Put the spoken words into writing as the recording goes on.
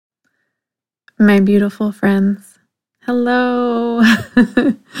My beautiful friends. Hello.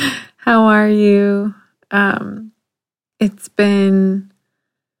 How are you? It's been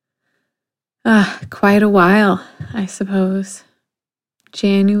quite a while, I suppose.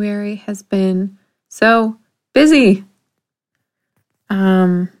 January has been so busy.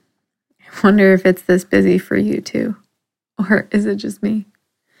 I wonder if it's this busy for you too, or is it just me?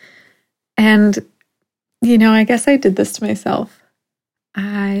 And, I guess I did this to myself.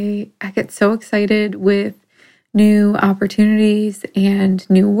 I get so excited with new opportunities and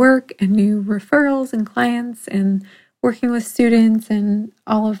new work and new referrals and clients and working with students and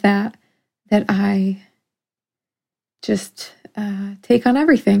all of that I just take on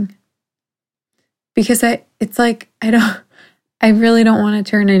everything. Because I really don't want to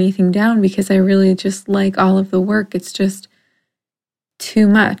turn anything down because I really just like all of the work. It's just too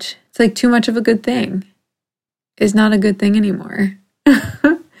much. It's like too much of a good thing is not a good thing anymore.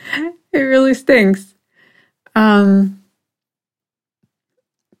 It really stinks.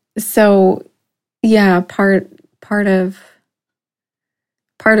 So yeah, part of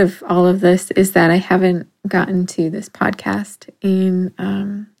all of this is that I haven't gotten to this podcast in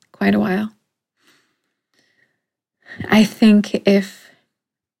quite a while. I think if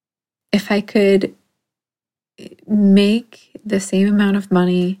I could make the same amount of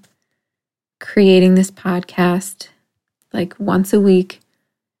money creating this podcast like once a week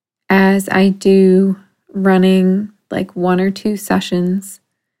as I do running like 1 or 2 sessions,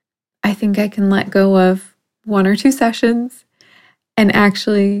 I think I can let go of 1 or 2 sessions and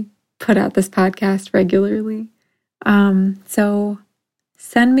actually put out this podcast regularly. So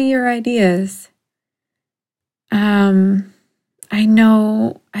send me your ideas. I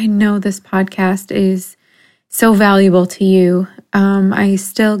know this podcast is so valuable to you. I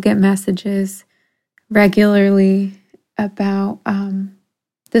still get messages regularly about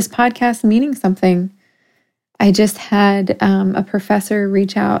this podcast meaning something. I just had a professor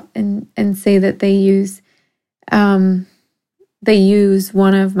reach out and say that they use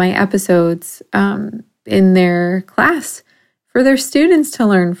one of my episodes in their class for their students to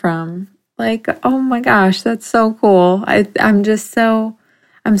learn from. Like, oh my gosh, that's so cool. I'm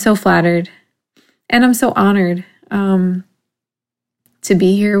so flattered, and I'm so honored to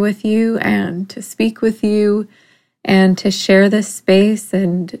be here with you and to speak with you and to share this space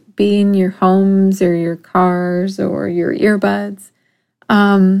and be in your homes or your cars or your earbuds.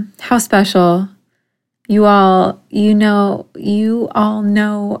 How special. You all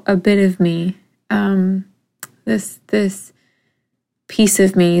know a bit of me. This piece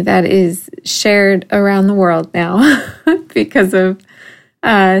of me that is shared around the world now because of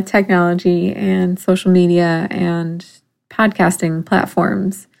technology and social media and podcasting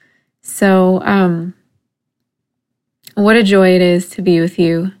platforms. So, what a joy it is to be with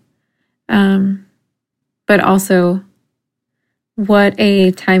you. But also what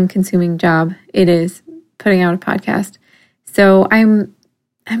a time-consuming job it is putting out a podcast. So I'm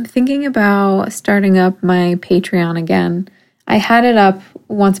thinking about starting up my Patreon again. I had it up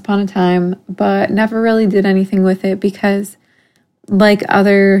once upon a time, but never really did anything with it because like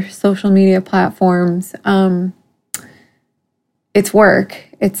other social media platforms, it's work.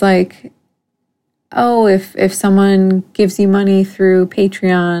 It's like, oh, if someone gives you money through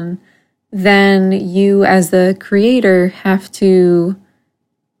Patreon, then you as the creator have to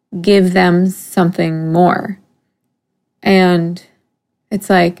give them something more. And it's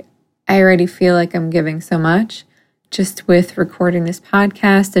like, I already feel like I'm giving so much just with recording this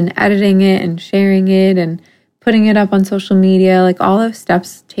podcast and editing it and sharing it and putting it up on social media. Like all those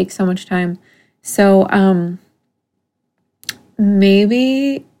steps take so much time. So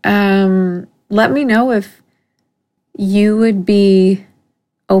maybe let me know if you would be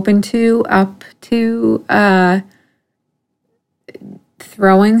open to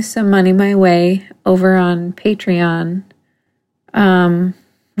throwing some money my way over on Patreon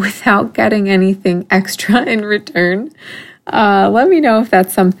without getting anything extra in return. Let me know if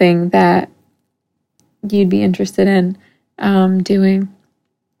that's something that you'd be interested in doing.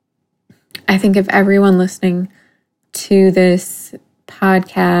 I think if everyone listening to this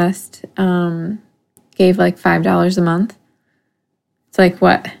podcast gave like $5 a month, it's like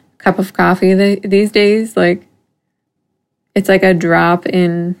what? Cup of coffee these days? Like it's like a drop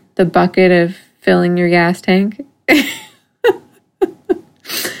in the bucket of filling your gas tank.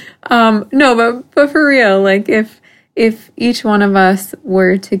 No, but for real, like if each one of us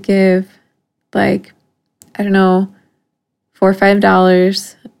were to give like, I don't know, $4 or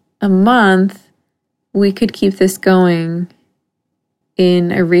 $5 a month, we could keep this going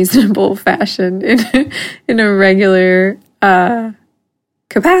in a reasonable fashion, in a regular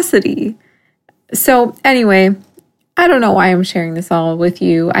capacity. So anyway, I don't know why I'm sharing this all with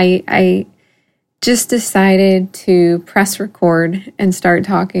you. I just decided to press record and start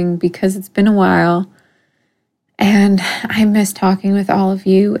talking because it's been a while. And I miss talking with all of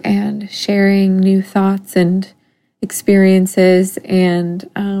you and sharing new thoughts and experiences and,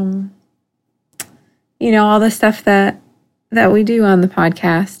 all the stuff that we do on the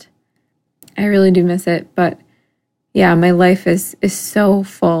podcast. I really do miss it. But yeah, my life is so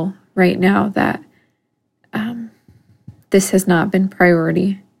full right now that this has not been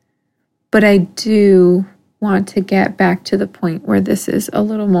priority. But I do want to get back to the point where this is a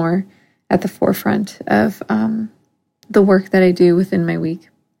little more at the forefront of the work that I do within my week.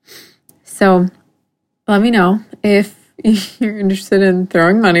 So let me know if you're interested in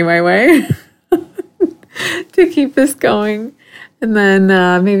throwing money my way to keep this going. And then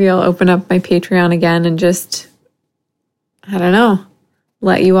maybe I'll open up my Patreon again and just, I don't know,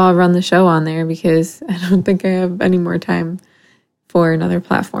 let you all run the show on there because I don't think I have any more time for another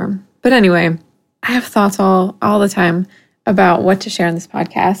platform. But anyway, I have thoughts all the time about what to share on this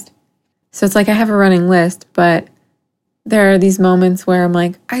podcast. So it's like I have a running list, but there are these moments where I'm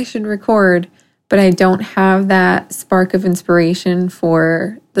like, I should record, but I don't have that spark of inspiration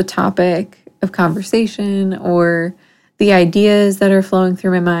for the topic of conversation or the ideas that are flowing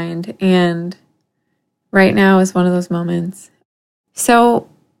through my mind. And right now is one of those moments. So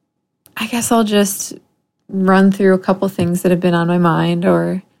I guess I'll just run through a couple things that have been on my mind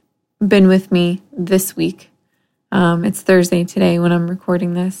or been with me this week. It's Thursday today when I'm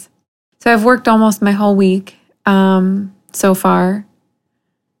recording this. So I've worked almost my whole week so far.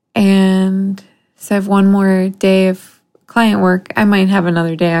 And so I have one more day of client work. I might have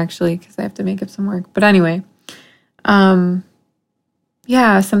another day actually because I have to make up some work. But anyway, some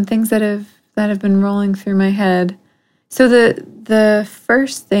things that have been rolling through my head. So the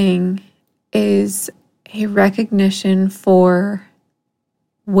first thing is a recognition for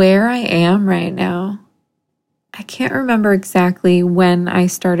where I am right now. I can't remember exactly when I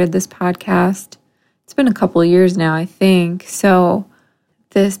started this podcast. It's been a couple of years now, I think. So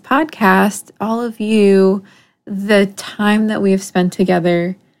this podcast, all of you, the time that we have spent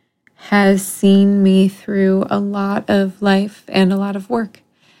together has seen me through a lot of life and a lot of work.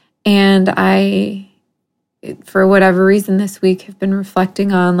 And I, for whatever reason this week, have been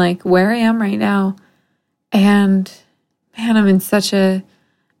reflecting on like where I am right now. And man, I'm in such a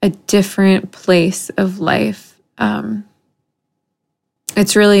different place of life.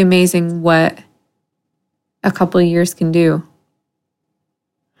 It's really amazing what a couple of years can do.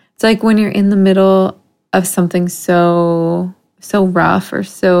 It's like when you're in the middle of something so rough or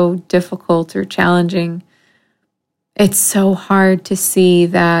so difficult or challenging, it's so hard to see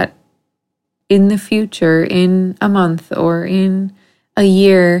that in the future, in a month or in a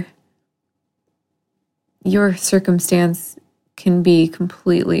year, your circumstance can be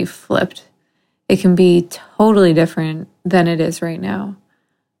completely flipped. It can be totally different than it is right now.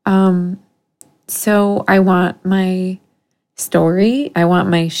 So I want my story, I want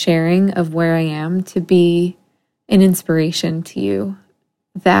my sharing of where I am to be an inspiration to you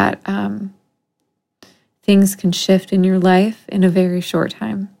that things can shift in your life in a very short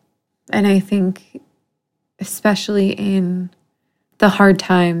time. And I think especially in the hard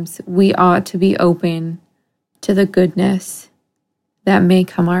times, we ought to be open to the goodness that may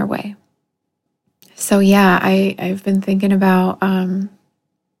come our way. So yeah, I've been thinking about,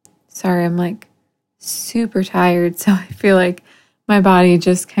 sorry, I'm like super tired. So I feel like my body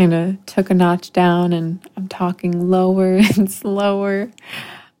just kind of took a notch down and I'm talking lower and slower.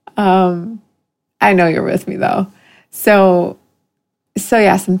 I know you're with me though. So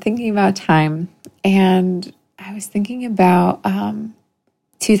yes, I'm thinking about time, and I was thinking about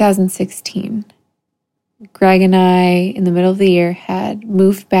 2016. Greg and I, in the middle of the year, had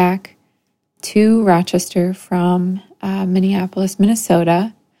moved back to Rochester from Minneapolis,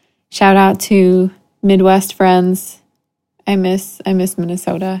 Minnesota. Shout out to Midwest friends. I miss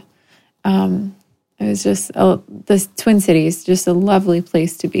Minnesota. It was just the Twin Cities, just a lovely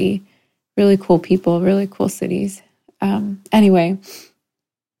place to be. Really cool people, really cool cities. Anyway,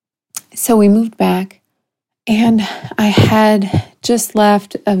 so we moved back, and I had just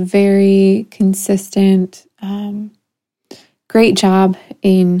left a very consistent, great job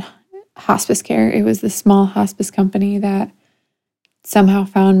in hospice care. It was the small hospice company that somehow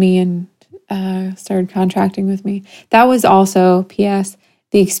found me and started contracting with me. That was also, P.S.,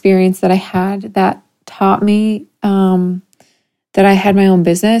 the experience that I had that taught me that I had my own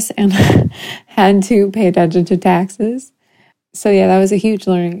business and had to pay attention to taxes. So yeah, that was a huge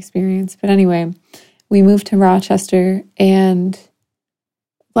learning experience. But anyway, we moved to Rochester, and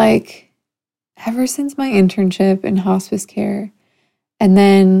like ever since my internship in hospice care and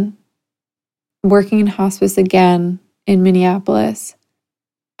then working in hospice again in Minneapolis,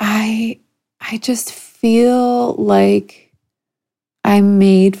 I just feel like I'm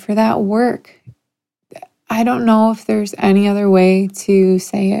made for that work. I don't know if there's any other way to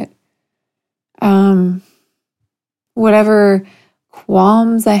say it. Whatever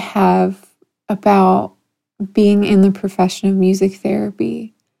qualms I have about being in the profession of music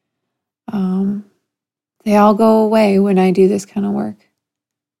therapy, they all go away when I do this kind of work.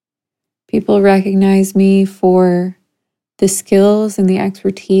 People recognize me for the skills and the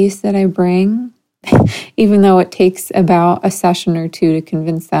expertise that I bring, even though it takes about a session or two to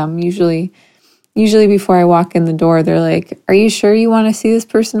convince them. Usually before I walk in the door, they're like, "Are you sure you want to see this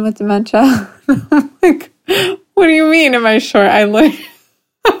person with dementia?" I'm like, "What do you mean? Am I sure?" I'm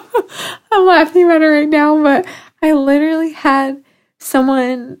laughing about it right now, but I literally had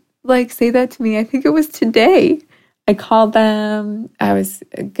someone say that to me. I think it was today. I called them. I was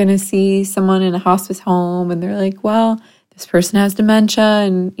going to see someone in a hospice home, and they're like, "Well, this person has dementia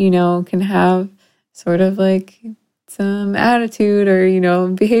and, can have sort of some attitude or,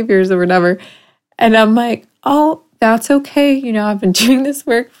 behaviors or whatever." And I'm like, "Oh, that's okay. I've been doing this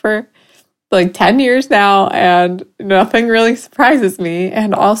work for 10 years now and nothing really surprises me."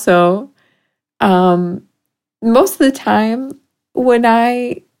 And also, most of the time when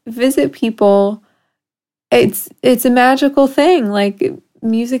I visit people, it's a magical thing.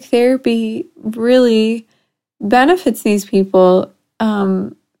 Music therapy really benefits these people.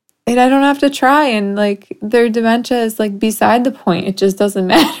 And I don't have to try. And their dementia is beside the point. It just doesn't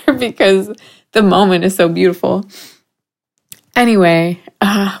matter because the moment is so beautiful. Anyway,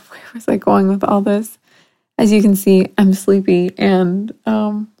 where was I going with all this? As you can see, I'm sleepy and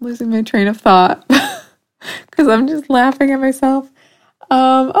losing my train of thought because I'm just laughing at myself.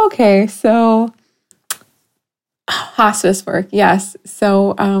 Okay, so hospice work, yes.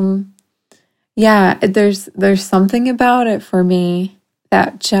 So yeah, there's something about it for me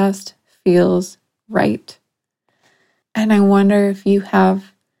that just feels right. And I wonder if you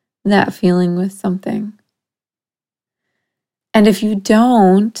have that feeling with something. And if you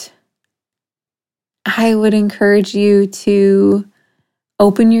don't, I would encourage you to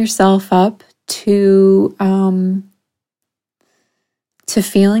open yourself up to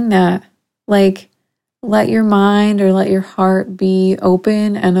feeling that. Let your mind or let your heart be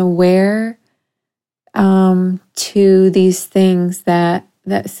open and aware to these things that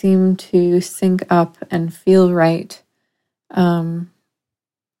seem to sync up and feel right.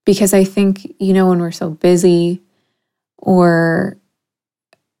 Because I think, when we're so busy or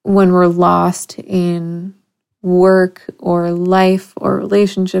when we're lost in work or life or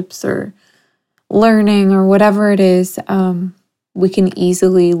relationships or learning or whatever it is, we can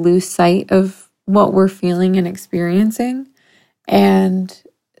easily lose sight of what we're feeling and experiencing. And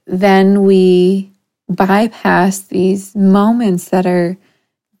then we bypass these moments that are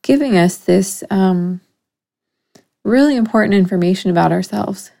giving us this really important information about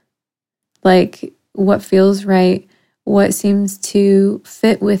ourselves. What feels right, what seems to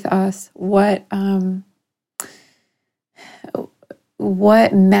fit with us, what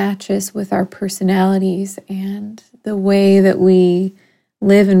matches with our personalities and the way that we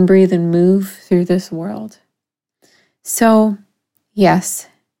live and breathe and move through this world. So, yes,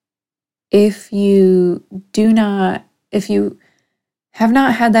 if you have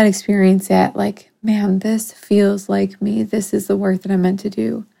not had that experience yet, man, this feels like me, this is the work that I'm meant to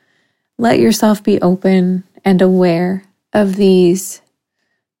do, let yourself be open and aware of these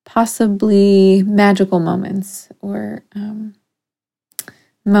possibly magical moments or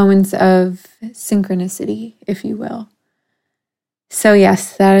moments of synchronicity, if you will. So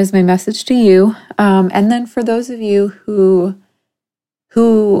yes, that is my message to you. And then for those of you who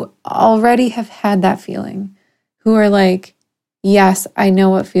already have had that feeling, who are like, yes, I know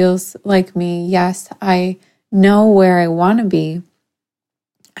what feels like me. Yes, I know where I want to be.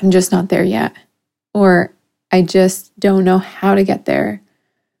 I'm just not there yet. Or I just don't know how to get there.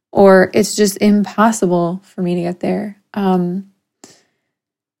 Or it's just impossible for me to get there.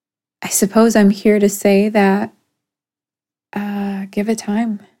 I suppose I'm here to say that give it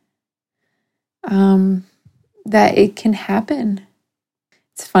time. That it can happen.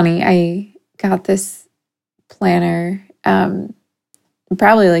 It's funny, I got this planner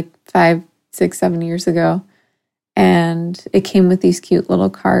probably 5, 6, 7 years ago, and it came with these cute little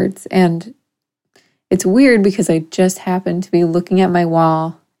cards. And it's weird because I just happened to be looking at my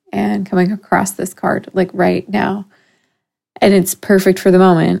wall and coming across this card right now, and it's perfect for the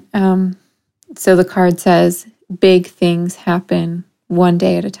moment. So the card says, "Big things happen one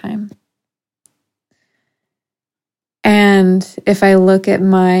day at a time." And if I look at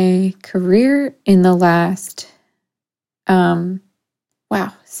my career in the last, 7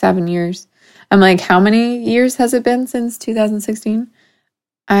 years, I'm like, how many years has it been since 2016?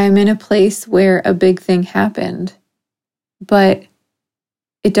 I'm in a place where a big thing happened, but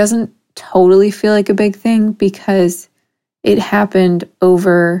it doesn't totally feel like a big thing because it happened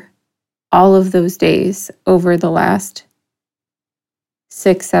over all of those days over the last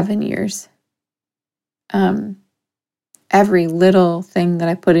 6-7 years. Every little thing that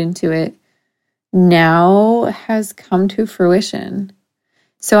I put into it now has come to fruition.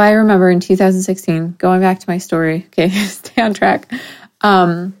 So I remember in 2016, going back to my story, okay, stay on track.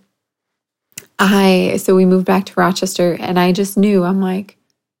 So we moved back to Rochester, and I just knew, I'm like,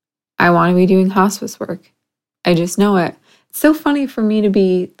 I want to be doing hospice work. I just know it. It's so funny for me to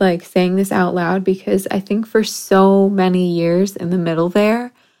be like saying this out loud because I think for so many years in the middle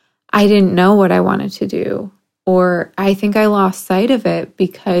there, I didn't know what I wanted to do. Or I think I lost sight of it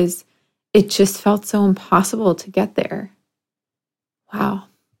because it just felt so impossible to get there. Wow.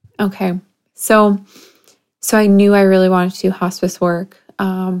 Okay. So I knew I really wanted to do hospice work,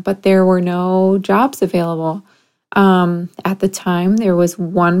 but there were no jobs available. At the time, there was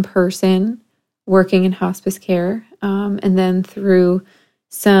one person working in hospice care. And then through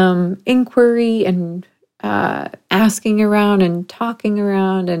some inquiry and asking around and talking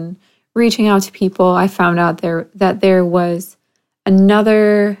around and reaching out to people, I found out that there was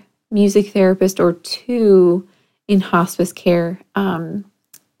another music therapist or two in hospice care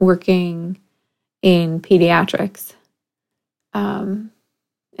working in pediatrics. And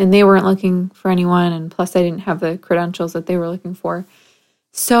they weren't looking for anyone, and plus I didn't have the credentials that they were looking for.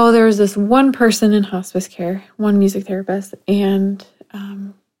 So there was this one person in hospice care, one music therapist, and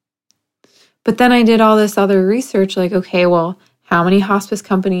but then I did all this other research, like, okay, well, how many hospice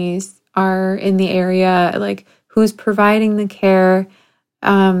companies are in the area? Like, who's providing the care?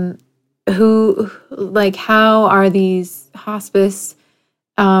 How are these hospice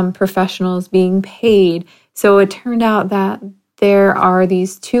professionals being paid? So it turned out that there are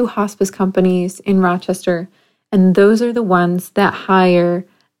these two hospice companies in Rochester, and those are the ones that hire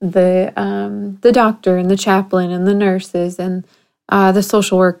the doctor and the chaplain and the nurses and the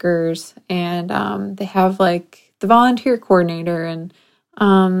social workers, and they have like the volunteer coordinator,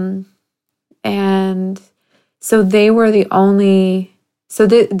 and so they were the only. So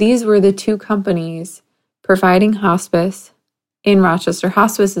these were the two companies providing hospice in Rochester.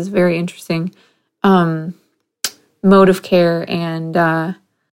 Hospice is very interesting mode of care, and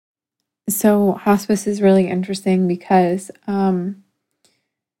so hospice is really interesting because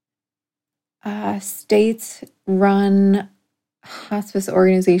states run hospice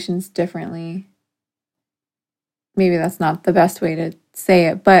organizations differently. Maybe that's not the best way to say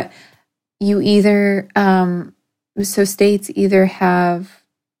it, but you either so states either have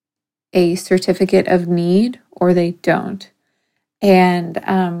a certificate of need or they don't.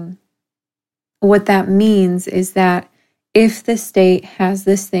 And what that means is that if the state has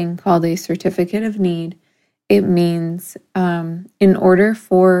this thing called a certificate of need, it means in order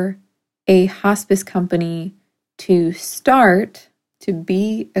for a hospice company to start, to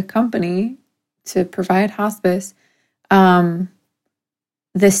be a company to provide hospice, the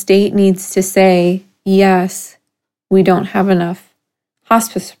state needs to say, yes, we don't have enough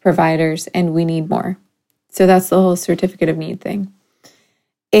hospice providers and we need more. So that's the whole certificate of need thing.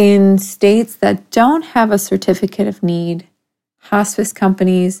 In states that don't have a certificate of need, hospice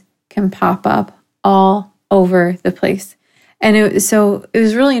companies can pop up all over the place. And it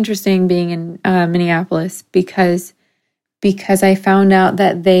was really interesting being in Minneapolis because I found out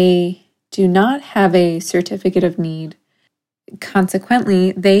that they do not have a certificate of need.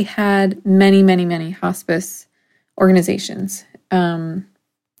 Consequently, they had many, many, many hospice organizations,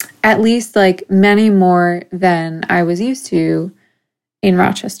 at least like many more than I was used to in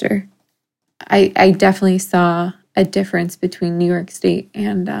Rochester. I definitely saw a difference between New York State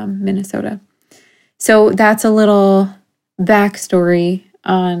and Minnesota. So that's a little backstory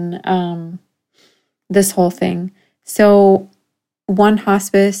on this whole thing. So one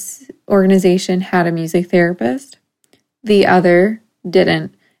hospice organization had a music therapist, the other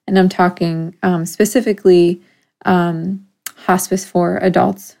didn't. And I'm talking specifically hospice for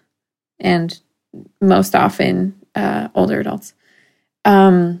adults and most often older adults.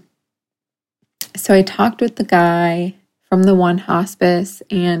 So I talked with the guy from the one hospice,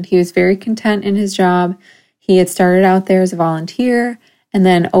 and he was very content in his job. He had started out there as a volunteer, and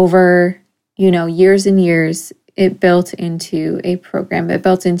then over, years and years, it built into a program. It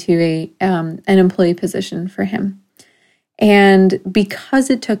built into an employee position for him. And because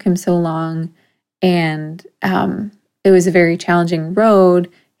it took him so long, and it was a very challenging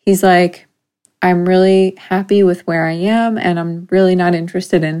road, he's like, I'm really happy with where I am, and I'm really not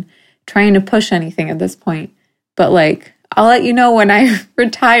interested in trying to push anything at this point. But like, I'll let you know when I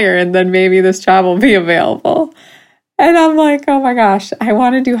retire, and then maybe this job will be available. And I'm like, oh my gosh, I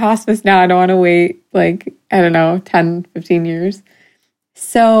want to do hospice now. I don't want to wait like, I don't know, 10, 15 years.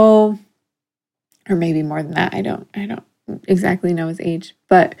 So, or maybe more than that. I don't exactly know his age.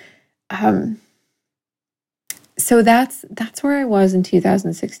 But so that's where I was in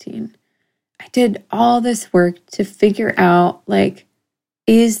 2016. I did all this work to figure out, like,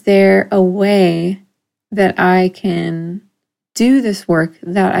 is there a way that I can do this work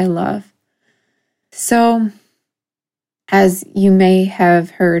that I love? So, as you may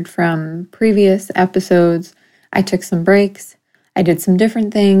have heard from previous episodes, I took some breaks. I did some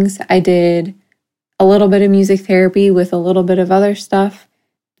different things. I did a little bit of music therapy with a little bit of other stuff.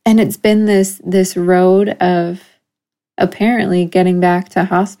 And it's been this road of apparently getting back to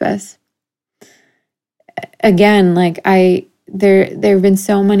hospice. Again, like there have been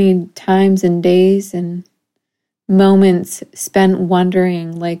so many times and days and moments spent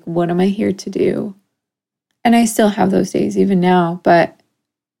wondering, like, what am I here to do? And I still have those days even now, but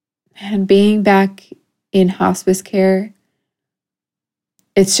man, being back in hospice care,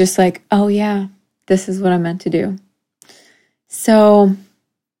 it's just like, oh yeah, this is what I'm meant to do. So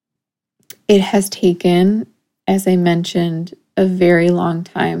it has taken, as I mentioned, a very long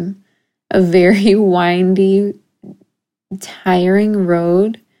time, a very windy, tiring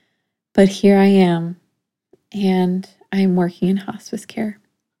road, but here I am, and I'm working in hospice care.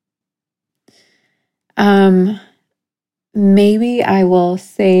 Maybe I will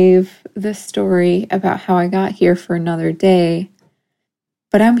save the story about how I got here for another day,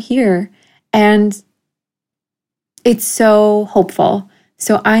 but I'm here, and it's so hopeful.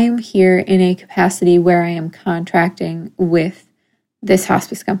 So I am here in a capacity where I am contracting with this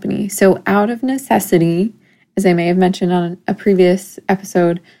hospice company. So out of necessity, as I may have mentioned on a previous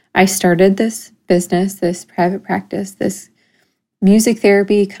episode, I started this business, this private practice, this music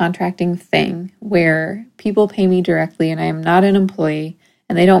therapy contracting thing where people pay me directly and I am not an employee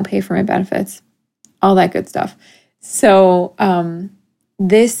and they don't pay for my benefits, all that good stuff. So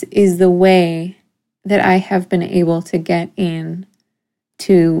this is the way that I have been able to get in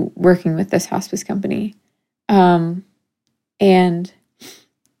to working with this hospice company. And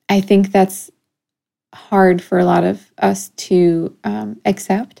I think that's hard for a lot of us to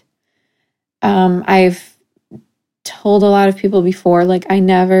accept. I've told a lot of people before, like, I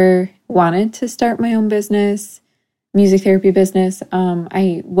never wanted to start my own business, music therapy business.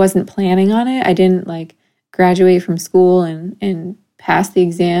 I wasn't planning on it. I didn't like graduate from school and pass the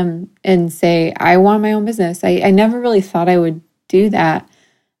exam and say, I want my own business. I never really thought I would do that.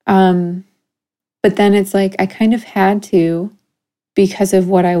 But then it's like, I kind of had to because of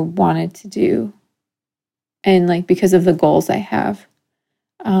what I wanted to do and like because of the goals I have.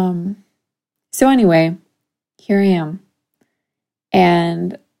 So anyway, here I am.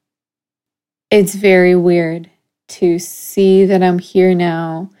 And it's very weird to see that I'm here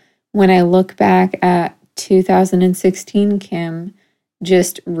now when I look back at 2016 Kim,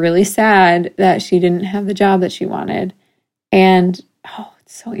 just really sad that she didn't have the job that she wanted. And oh,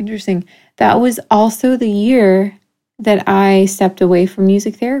 it's so interesting. That was also the year that I stepped away from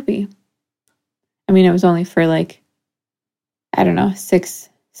music therapy. I mean, it was only for like, I don't know, six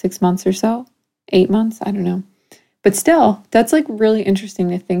months or so, 8 months. I don't know. But still, that's like really interesting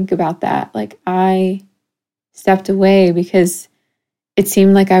to think about that. Like I stepped away because it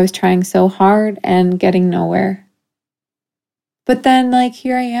seemed like I was trying so hard and getting nowhere. But then like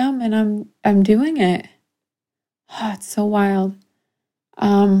here I am and I'm doing it. Oh, it's so wild.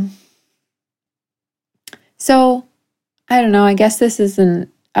 So I don't know, I guess this is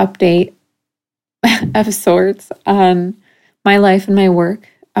an update of sorts on my life and my work.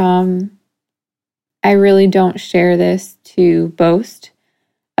 I really don't share this to boast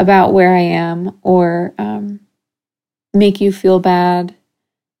about where I am or make you feel bad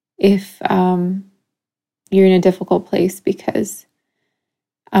if you're in a difficult place, because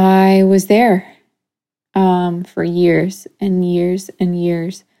I was there for years and years and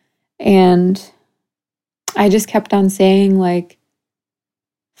years. And I just kept on saying, like,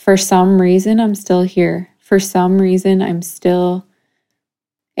 for some reason, I'm still here. For some reason, I'm still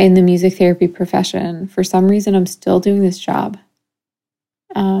in the music therapy profession. For some reason, I'm still doing this job.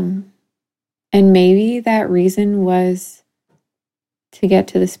 And maybe that reason was to get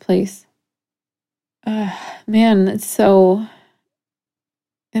to this place. Man, it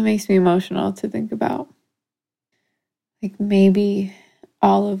makes me emotional to think about. Like maybe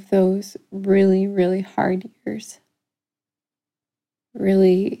all of those really, really hard years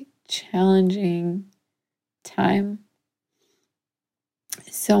really challenging time.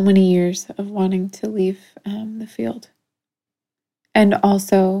 So many years of wanting to leave the field. And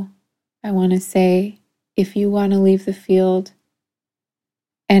also, I want to say, if you want to leave the field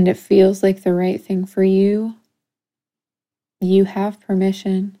and it feels like the right thing for you, you have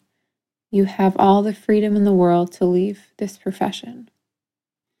permission. You have all the freedom in the world to leave this profession.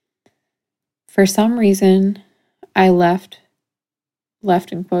 For some reason, I left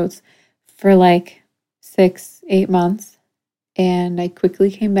in quotes, for like 6-8 months, and I quickly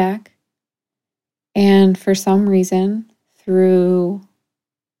came back. And for some reason, through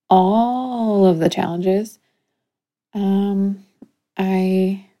all of the challenges,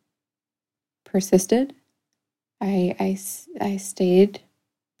 I persisted. I stayed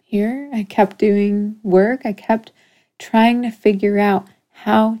here. I kept doing work. I kept trying to figure out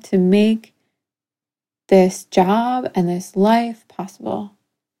how to make this job and this life possible.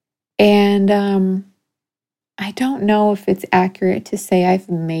 And I don't know if it's accurate to say I've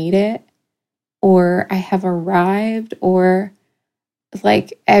made it or I have arrived or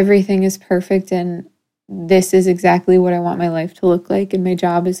like everything is perfect and this is exactly what I want my life to look like and my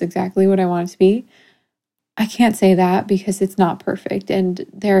job is exactly what I want it to be. I can't say that because it's not perfect. And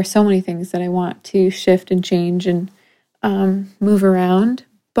there are so many things that I want to shift and change and move around.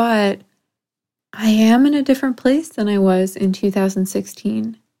 But I am in a different place than I was in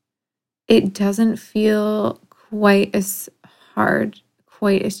 2016. It doesn't feel quite as hard,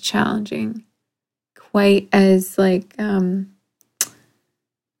 quite as challenging, quite as like, I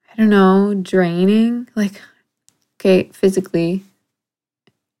don't know, draining. Like, okay, physically,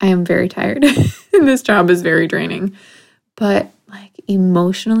 I am very tired and this job is very draining. But like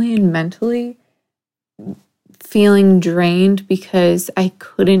emotionally and mentally, feeling drained because I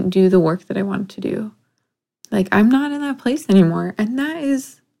couldn't do the work that I wanted to do. Like I'm not in that place anymore. And that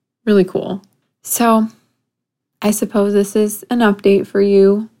is really cool. So I suppose this is an update for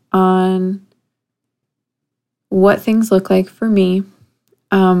you on what things look like for me.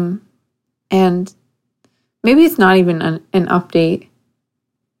 And maybe it's not even an update.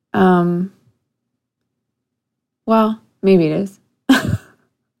 Well, maybe it is.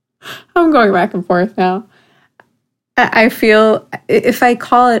 I'm going back and forth now. I feel if I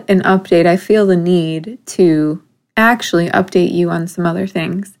call it an update, I feel the need to actually update you on some other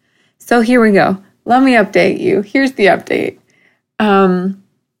things. So here we go. Let me update you. Here's the update.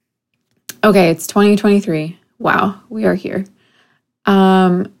 Okay, it's 2023. Wow, we are here.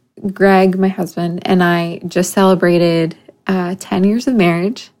 Greg, my husband, and I just celebrated 10 years of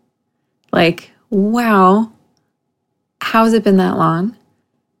marriage. Like, wow. How's it been that long?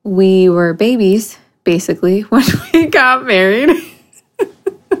 We were babies, basically, when we got married.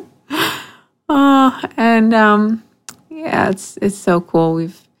 Yeah, it's so cool.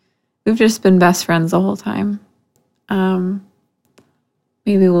 We've just been best friends the whole time. Maybe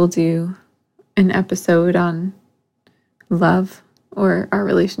we'll do an episode on love or our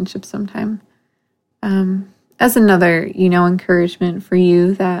relationship sometime. As another, encouragement for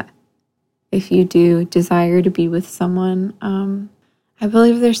you that if you do desire to be with someone, I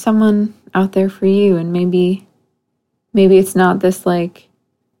believe there's someone out there for you, and maybe it's not this like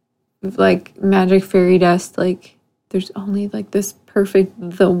magic fairy dust, like there's only like this perfect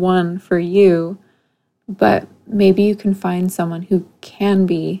the one for you, but maybe you can find someone who can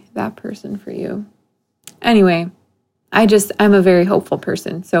be that person for you. Anyway, I'm a very hopeful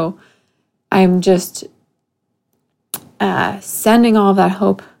person, so I'm just sending all of that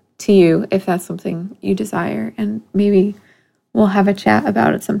hope to you if that's something you desire, and maybe we'll have a chat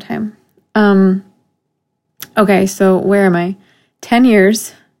about it sometime. Okay, so where am I? 10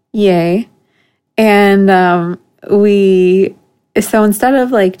 years, yay. And so instead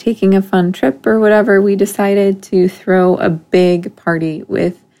of like taking a fun trip or whatever, we decided to throw a big party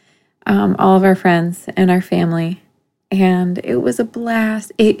with all of our friends and our family. And it was a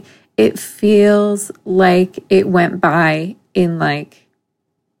blast. It feels like it went by in like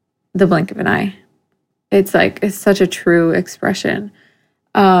the blink of an eye. It's such a true expression.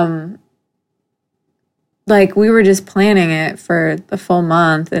 Like we were just planning it for the full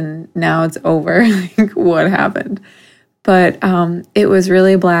month and now it's over. Like what happened? But it was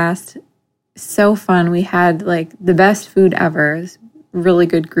really a blast. So fun. We had like the best food ever. It was really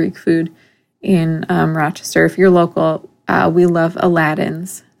good Greek food in Rochester. If you're local, we love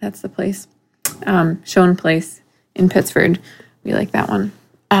Aladdin's. That's the place. Schoen Place in Pittsford. We like that one.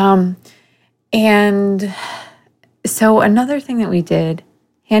 And so another thing that we did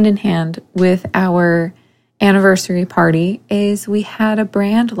hand in hand with our anniversary party is we had a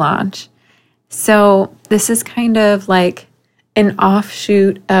brand launch. So this is kind of like an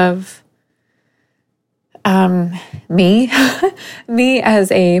offshoot of me, me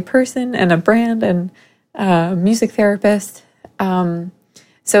as a person and a brand and a music therapist.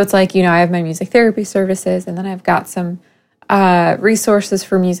 So it's like, I have my music therapy services, and then I've got some resources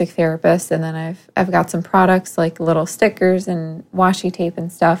for music therapists, and then I've got some products like little stickers and washi tape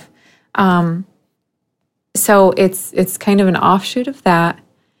and stuff. So it's kind of an offshoot of that,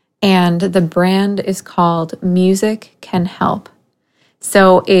 and the brand is called Music Can Help.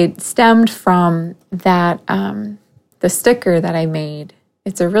 So it stemmed from that the sticker that I made.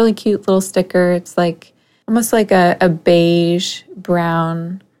 It's a really cute little sticker. It's like almost like a beige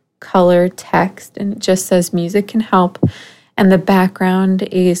brown color text, and it just says music can help, and the background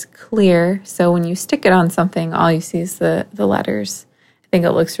is clear, so when you stick it on something, all you see is the letters. I think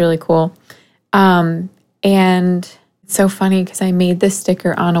it looks really cool. And it's so funny because I made this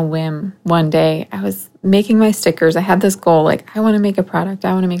sticker on a whim one day. I was making my stickers. I had this goal, like, I want to make a product.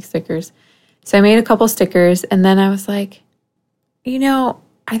 I want to make stickers. So I made a couple stickers, and then I was like,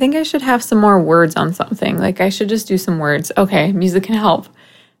 I think I should have some more words on something. Like, I should just do some words. Okay, music can help.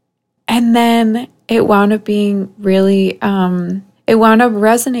 And then it wound up being really, it wound up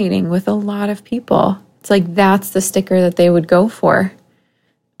resonating with a lot of people. It's like, that's the sticker that they would go for.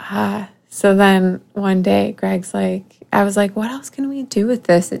 So then one day, I was like, what else can we do with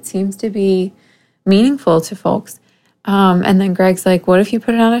this? It seems to be meaningful to folks. And then Greg's like, what if you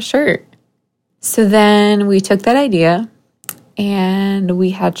put it on a shirt? So then we took that idea and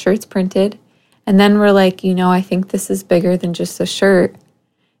we had shirts printed. And then we're like, I think this is bigger than just a shirt.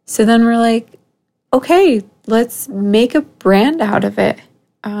 So then we're like, okay, let's make a brand out of it.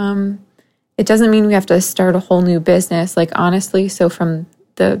 It doesn't mean we have to start a whole new business, like, honestly. So from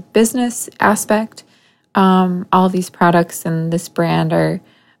the business aspect, all these products and this brand are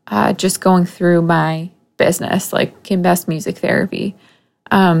just going through my business, like Kim Best Music Therapy.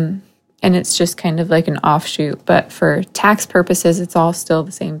 And it's just kind of like an offshoot, but for tax purposes, it's all still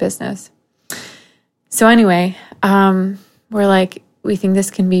the same business. So anyway, we're like, we think this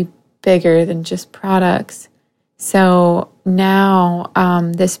can be bigger than just products. So now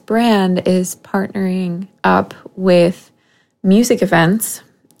this brand is partnering up with music events,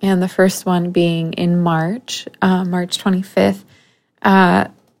 and the first one being in March 25th.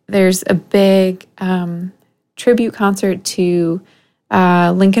 There's a big tribute concert to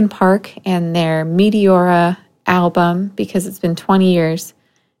Linkin Park and their Meteora album, because it's been 20 years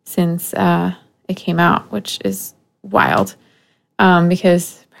since it came out, which is wild.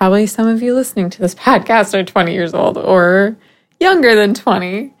 Because probably some of you listening to this podcast are 20 years old or younger than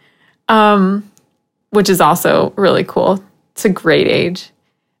 20, which is also really cool. It's a great age.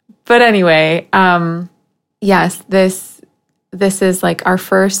 But anyway, yes, this is like our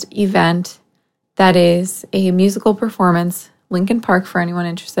first event that is a musical performance, Linkin Park for anyone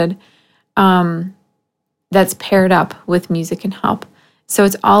interested, that's paired up with Music Can Help. So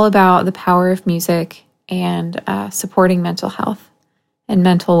it's all about the power of music and supporting mental health and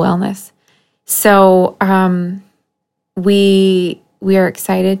mental wellness. So we are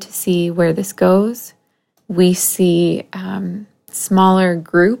excited to see where this goes. We see smaller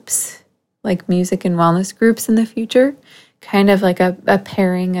groups, like music and wellness groups in the future, kind of like a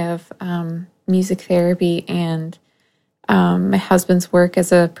pairing of music therapy and my husband's work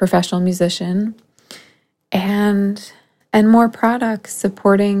as a professional musician, and more products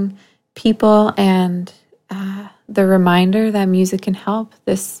supporting people, and the reminder that music can help,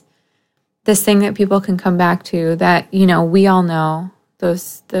 this thing that people can come back to, that, we all know,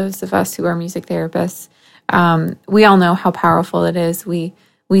 those of us who are music therapists, we all know how powerful it is. We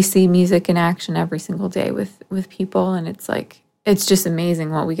see music in action every single day with people, and it's just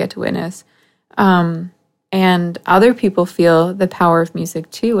amazing what we get to witness. And other people feel the power of music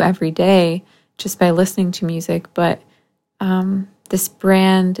too every day just by listening to music. But this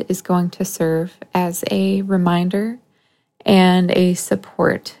brand is going to serve as a reminder and a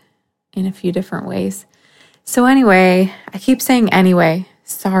support in a few different ways. So anyway, I keep saying anyway.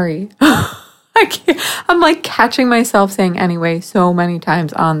 Sorry. I'm like catching myself saying anyway so many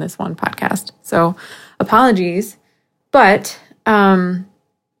times on this one podcast. So apologies. But I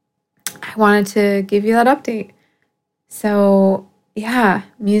wanted to give you that update. So yeah,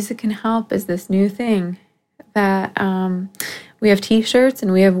 Music Can Help is this new thing that we have t-shirts,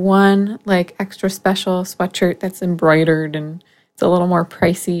 and we have one like extra special sweatshirt that's embroidered, and it's a little more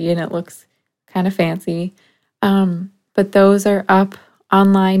pricey and it looks kind of fancy. But those are up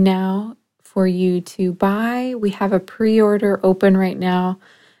online now for you to buy. We have a pre-order open right now.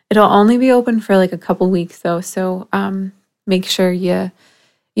 It'll only be open for like a couple weeks though. So make sure you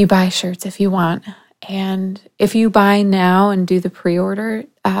buy shirts if you want. And if you buy now and do the pre-order,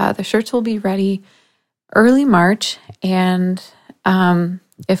 the shirts will be ready early March. And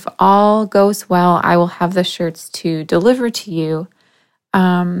if all goes well, I will have the shirts to deliver to you,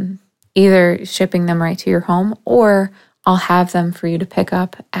 either shipping them right to your home, or I'll have them for you to pick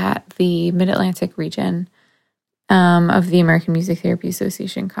up at the Mid-Atlantic region of the American Music Therapy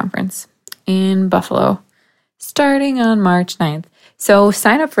Association conference in Buffalo, starting on March 9th. So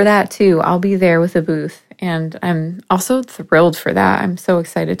sign up for that too. I'll be there with a booth, and I'm also thrilled for that. I'm so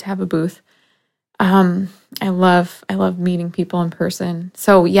excited to have a booth. I love meeting people in person.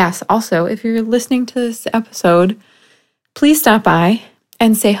 So yes, also, if you're listening to this episode, please stop by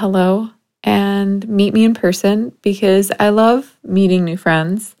and say hello and meet me in person, because I love meeting new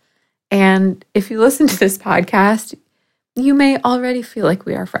friends. And if you listen to this podcast, you may already feel like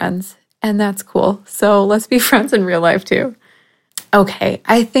we are friends, and that's cool. So let's be friends in real life too. Okay,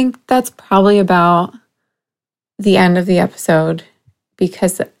 I think that's probably about the end of the episode,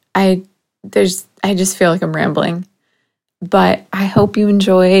 because I just feel like I'm rambling. But I hope you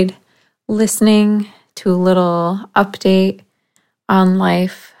enjoyed listening to a little update on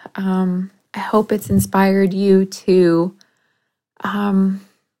life. I hope it's inspired you to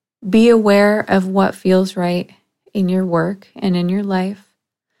be aware of what feels right in your work and in your life,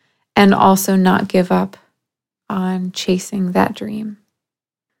 and also not give up on chasing that dream.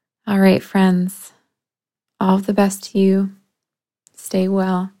 All right, friends, all of the best to you. Stay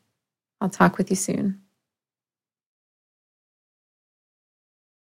well. I'll talk with you soon.